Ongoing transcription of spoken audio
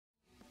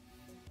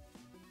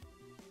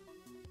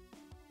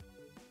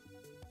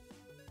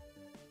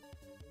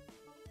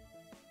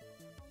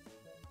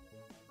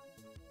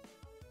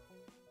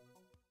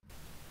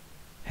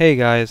Hey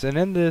guys, and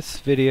in this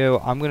video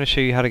I'm going to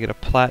show you how to get a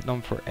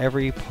platinum for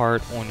every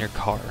part on your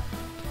car.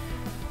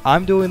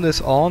 I'm doing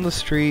this all on the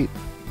street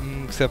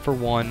except for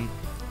one,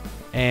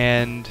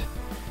 and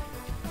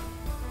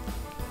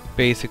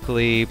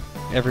basically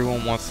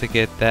everyone wants to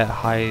get that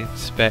high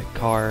spec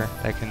car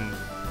that can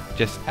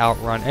just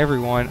outrun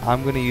everyone.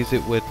 I'm going to use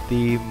it with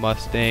the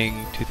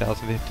Mustang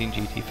 2015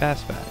 GT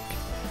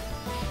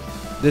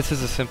Fastback. This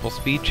is a simple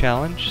speed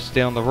challenge.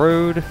 Stay on the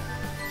road,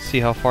 see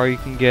how far you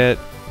can get,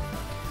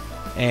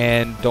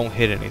 and don't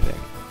hit anything.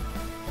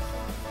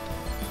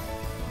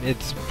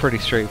 It's pretty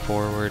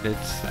straightforward.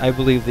 It's, I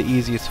believe, the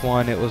easiest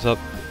one. It was up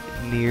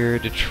near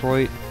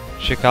Detroit,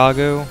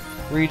 Chicago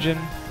region.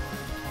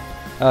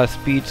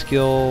 Speed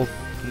skill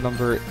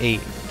number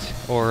 8,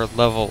 or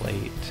level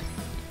 8.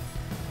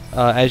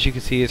 As you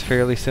can see, it's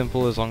fairly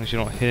simple as long as you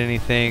don't hit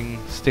anything.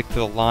 Stick to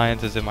the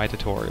lines as in my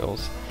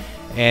tutorials.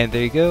 And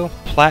there you go,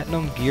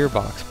 platinum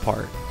gearbox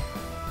part.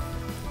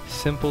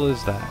 Simple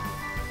as that.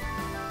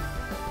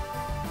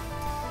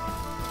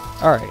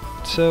 Alright,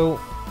 so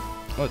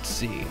let's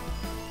see.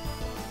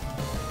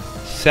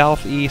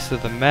 Southeast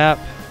of the map,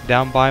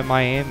 down by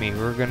Miami,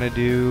 we're gonna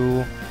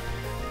do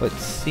what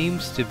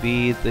seems to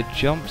be the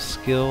jump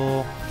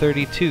skill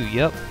 32.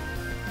 Yep.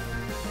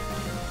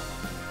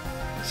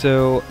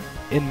 So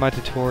in my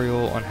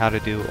tutorial on how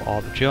to do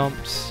all the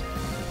jumps,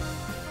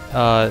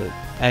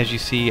 as you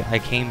see, I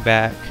came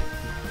back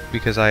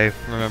because I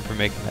remember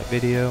making that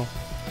video.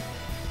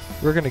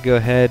 We're gonna go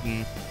ahead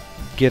and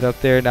get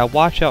up there. Now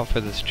watch out for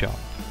this jump.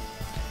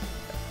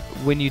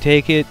 When you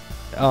take it,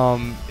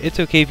 it's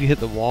okay if you hit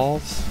the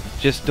walls.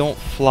 Just don't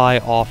fly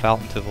off out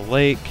into the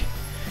lake.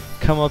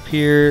 Come up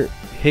here,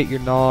 hit your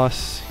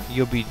NOS,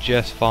 you'll be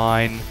just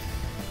fine.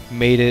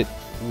 Made it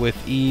with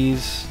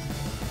ease,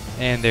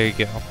 and there you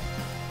go.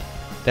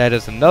 That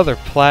is another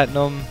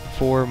platinum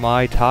for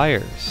my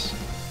tires.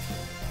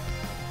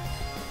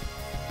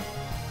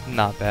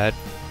 Not bad.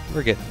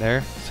 We're getting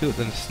there. Let's see what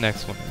this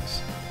next one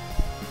is.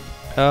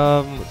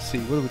 Let's see,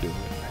 what are we doing?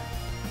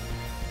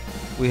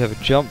 We have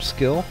a jump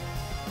skill.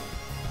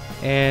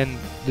 And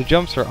the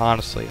jumps are,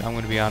 honestly, I'm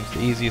going to be honest, the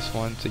easiest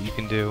ones that you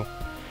can do.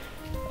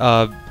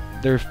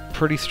 They're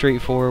pretty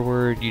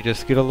straightforward. You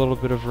just get a little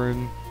bit of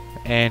room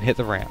and hit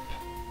the ramp,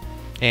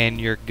 and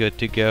you're good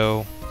to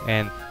go,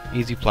 and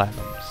easy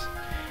platinums.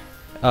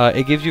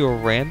 It gives you a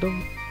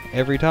random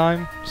every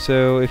time,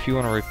 so if you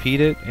want to repeat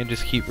it and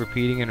just keep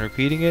repeating and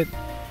repeating it,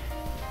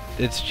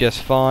 it's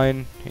just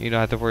fine. You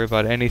don't have to worry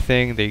about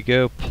anything. There you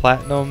go,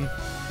 platinum.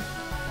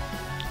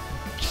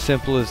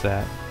 Simple as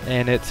that.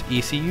 And it's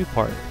ECU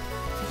part.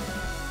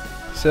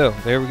 So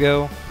there we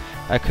go.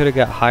 I could have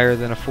got higher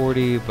than a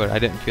 40, but I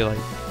didn't feel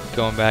like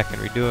going back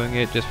and redoing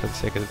it just for the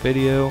sake of the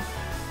video.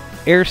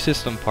 Air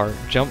system part,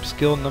 jump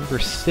skill number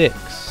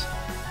 6.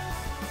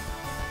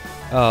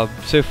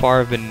 So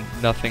far I've been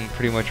nothing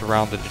pretty much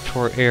around the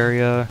Detroit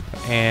area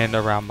and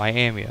around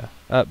Miami.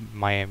 Let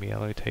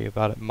me tell you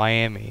about it.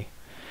 Miami.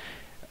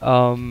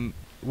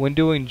 When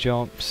doing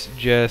jumps,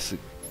 just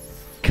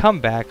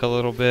come back a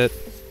little bit,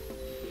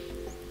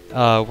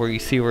 where you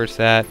see where it's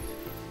at.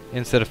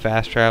 Instead of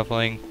fast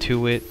traveling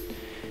to it,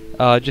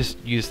 just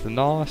use the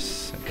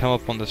NOS, come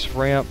up on this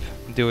ramp,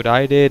 do what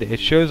I did. It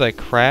shows I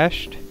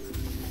crashed,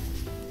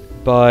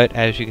 but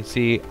as you can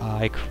see,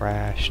 I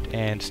crashed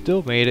and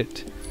still made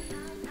it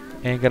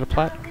and got a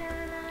platinum.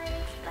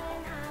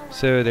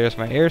 So there's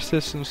my air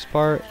systems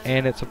part,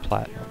 and it's a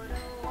platinum.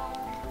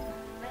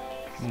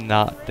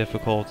 Not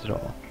difficult at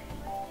all.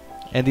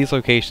 And these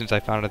locations I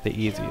found it the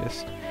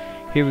easiest.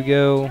 Here we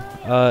go.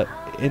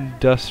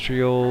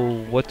 Industrial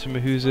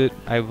whatchamahoosit.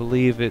 I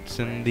believe it's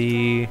in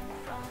the,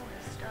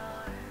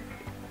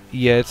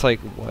 yeah, it's like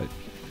what,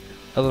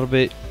 a little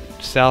bit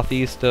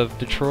southeast of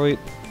Detroit.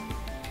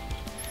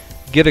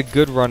 Get a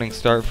good running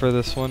start for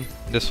this one.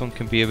 This one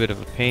can be a bit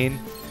of a pain.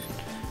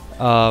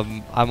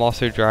 I'm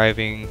also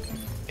driving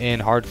in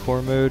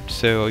hardcore mode,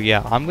 so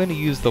yeah, I'm going to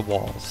use the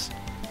walls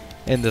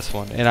in this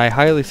one, and I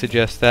highly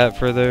suggest that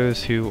for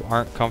those who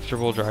aren't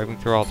comfortable driving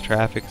through all the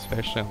traffic,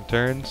 especially on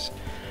turns.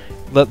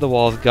 Let the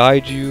walls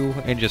guide you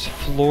and just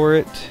floor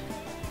it.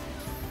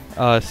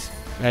 As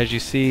you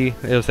see,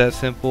 it was that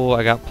simple.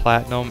 I got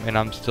platinum and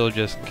I'm still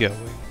just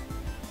going.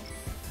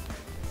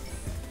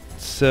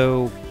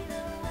 So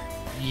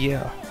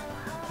yeah,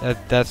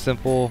 that's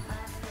simple.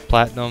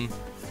 Platinum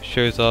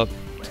shows up.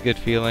 It's a good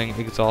feeling.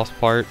 Exhaust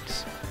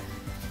parts.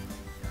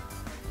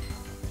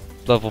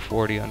 Level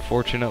 40,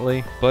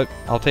 unfortunately, but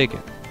I'll take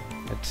it.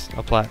 It's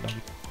a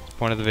platinum. It's the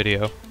point of the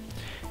video.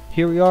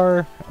 Here we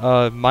are,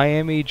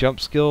 Miami jump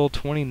skill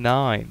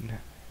 29.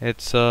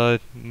 It's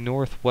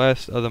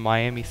northwest of the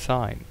Miami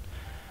sign.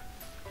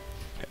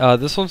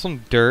 This one's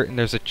some dirt, and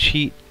there's a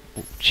cheaty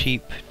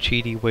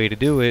way to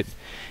do it.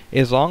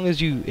 As long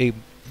as you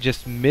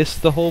just miss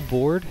the whole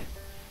board,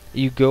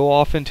 you go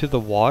off into the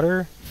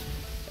water,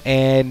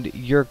 and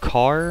your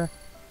car,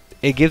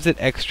 it gives it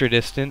extra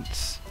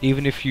distance,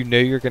 even if you know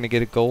you're going to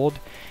get a gold.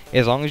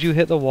 As long as you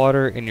hit the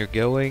water and you're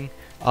going,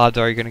 odds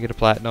are you're going to get a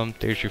platinum.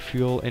 There's your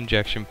fuel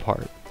injection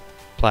part.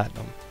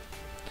 Platinum.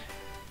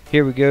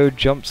 Here we go,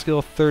 jump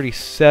skill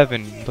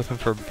 37, looking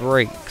for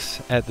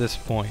brakes at this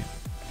point.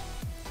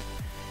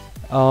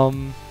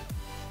 Don't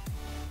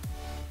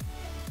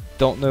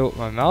know what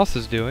my mouse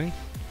is doing.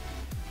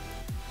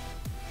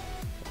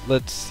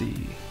 Let's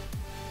see.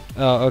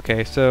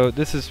 Okay, so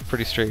this is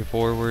pretty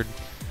straightforward.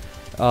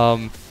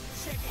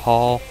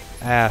 Haul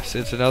ass.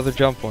 It's another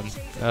jump one.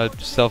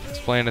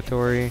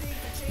 Self-explanatory.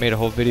 Made a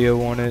whole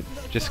video on it.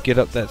 Just get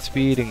up that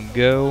speed and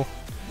go.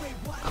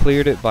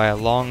 Cleared it by a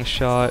long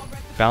shot.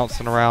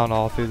 Bouncing around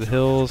all through the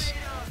hills.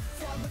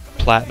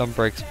 Platinum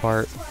brakes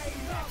part.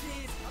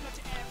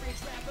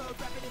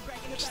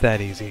 It's that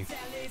easy.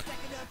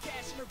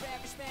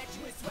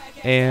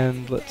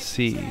 And let's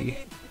see.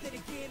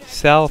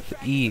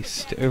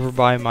 Southeast over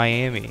by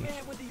Miami.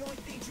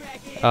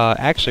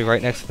 Actually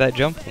right next to that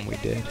jump one we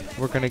did.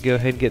 We're gonna go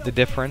ahead and get the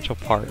differential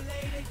part.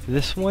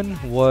 This one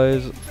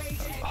was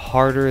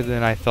harder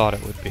than I thought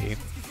it would be.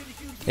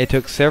 It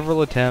took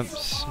several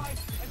attempts,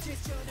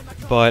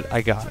 but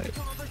I got it.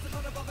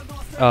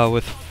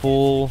 With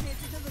full,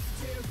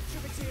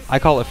 I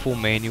call it full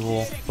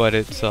manual, but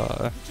it's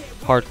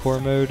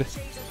hardcore mode.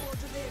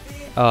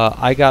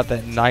 I got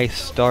that nice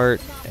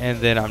start, and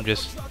then I'm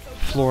just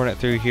flooring it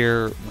through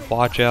here.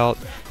 Watch out.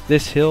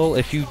 This hill,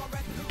 if you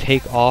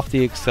take off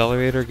the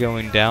accelerator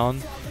going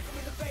down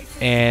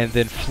and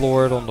then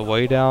floor it on the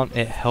way down,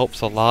 it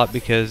helps a lot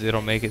because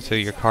it'll make it so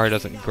your car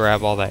doesn't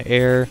grab all that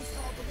air.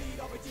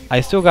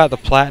 I still got the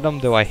platinum,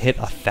 though I hit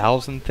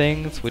 1,000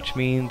 things, which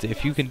means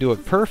if you can do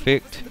it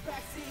perfect,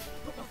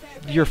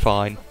 you're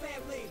fine.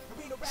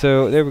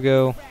 So there we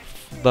go,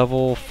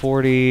 level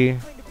 40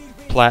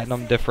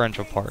 platinum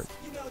differential part,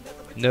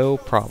 no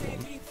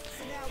problem.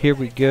 Here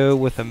we go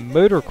with a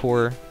motor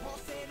core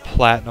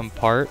platinum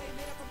part.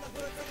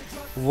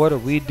 What are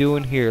we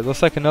doing here?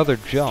 Looks like another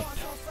jump.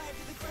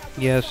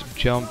 Yes,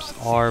 jumps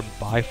are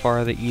by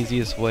far the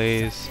easiest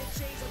ways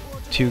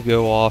to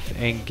go off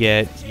and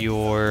get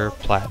your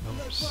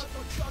platinums.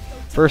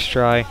 First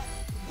try,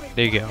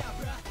 there you go.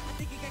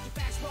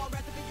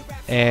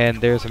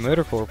 And there's a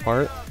motor core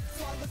part.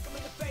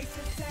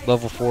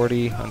 Level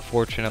 40,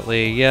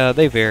 unfortunately. Yeah,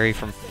 they vary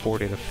from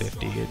 40 to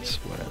 50, it's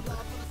whatever.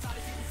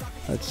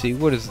 Let's see,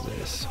 what is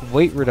this?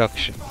 Weight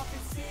reduction.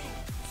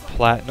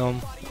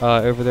 Platinum,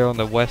 over there on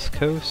the west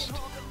coast.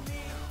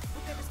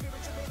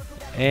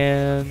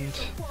 And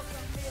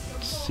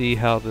let's see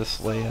how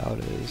this layout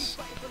is.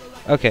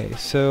 Okay,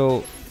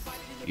 so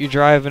you're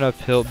driving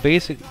uphill.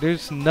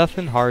 There's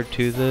nothing hard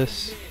to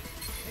this.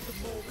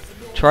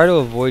 Try to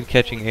avoid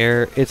catching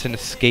air. It's an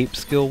escape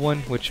skill one,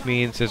 which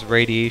means there's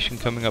radiation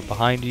coming up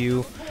behind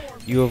you.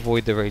 You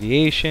avoid the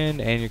radiation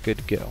and you're good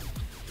to go.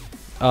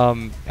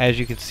 As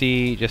you can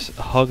see, just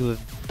hug the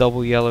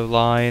double yellow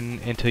line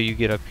until you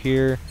get up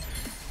here.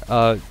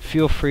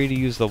 Feel free to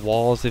use the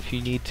walls if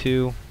you need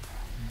to,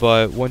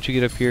 but once you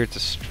get up here, it's a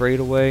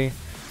straightaway.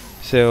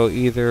 So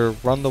either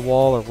run the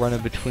wall or run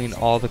in between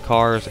all the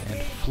cars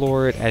and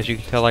floor it. As you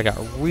can tell, I got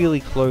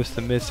really close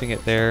to missing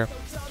it there,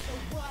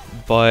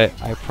 but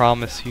I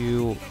promise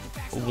you,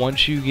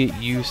 once you get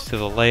used to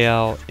the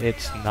layout,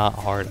 it's not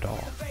hard at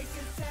all.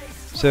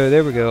 So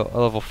there we go, a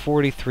level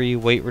 43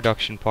 weight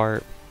reduction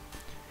part.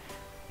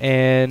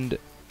 And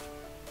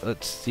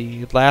let's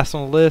see, last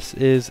on the list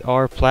is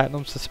our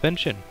platinum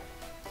suspension.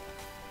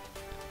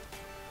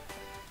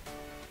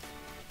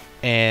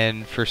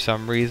 And for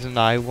some reason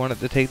I wanted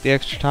to take the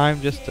extra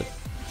time just to,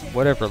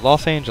 whatever,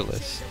 Los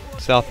Angeles,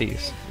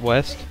 southeast,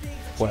 west,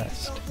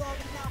 west.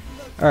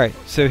 Alright,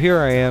 so here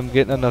I am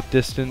getting enough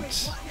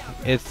distance.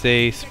 It's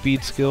a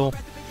speed skill.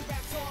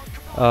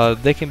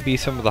 They can be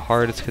some of the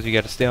hardest because you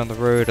got to stay on the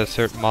road at a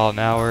certain mile an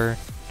hour.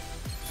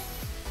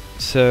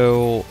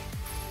 So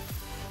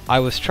I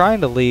was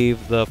trying to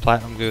leave the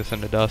platinum goose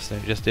in the dust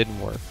and it just didn't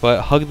work.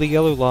 But hug the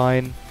yellow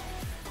line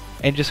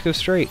and just go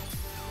straight.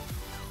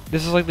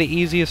 This is like the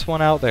easiest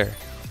one out there.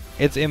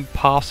 It's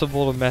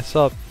impossible to mess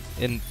up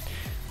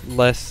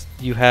unless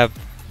you have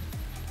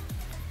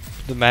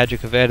the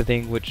magic of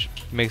editing, which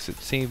makes it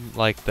seem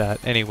like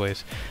that.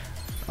 Anyways,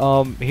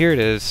 here it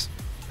is.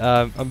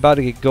 I'm about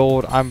to get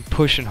gold. I'm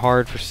pushing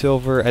hard for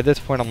silver. At this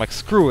point, I'm like,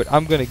 screw it.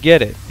 I'm going to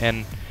get it.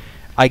 And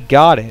I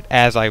got it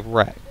as I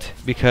wrecked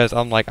because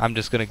I'm like, I'm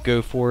just going to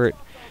go for it.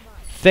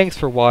 Thanks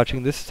for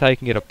watching. This is how you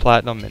can get a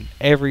platinum in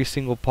every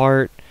single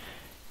part.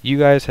 You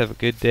guys have a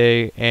good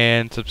day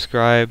and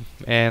subscribe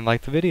and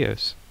like the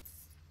videos.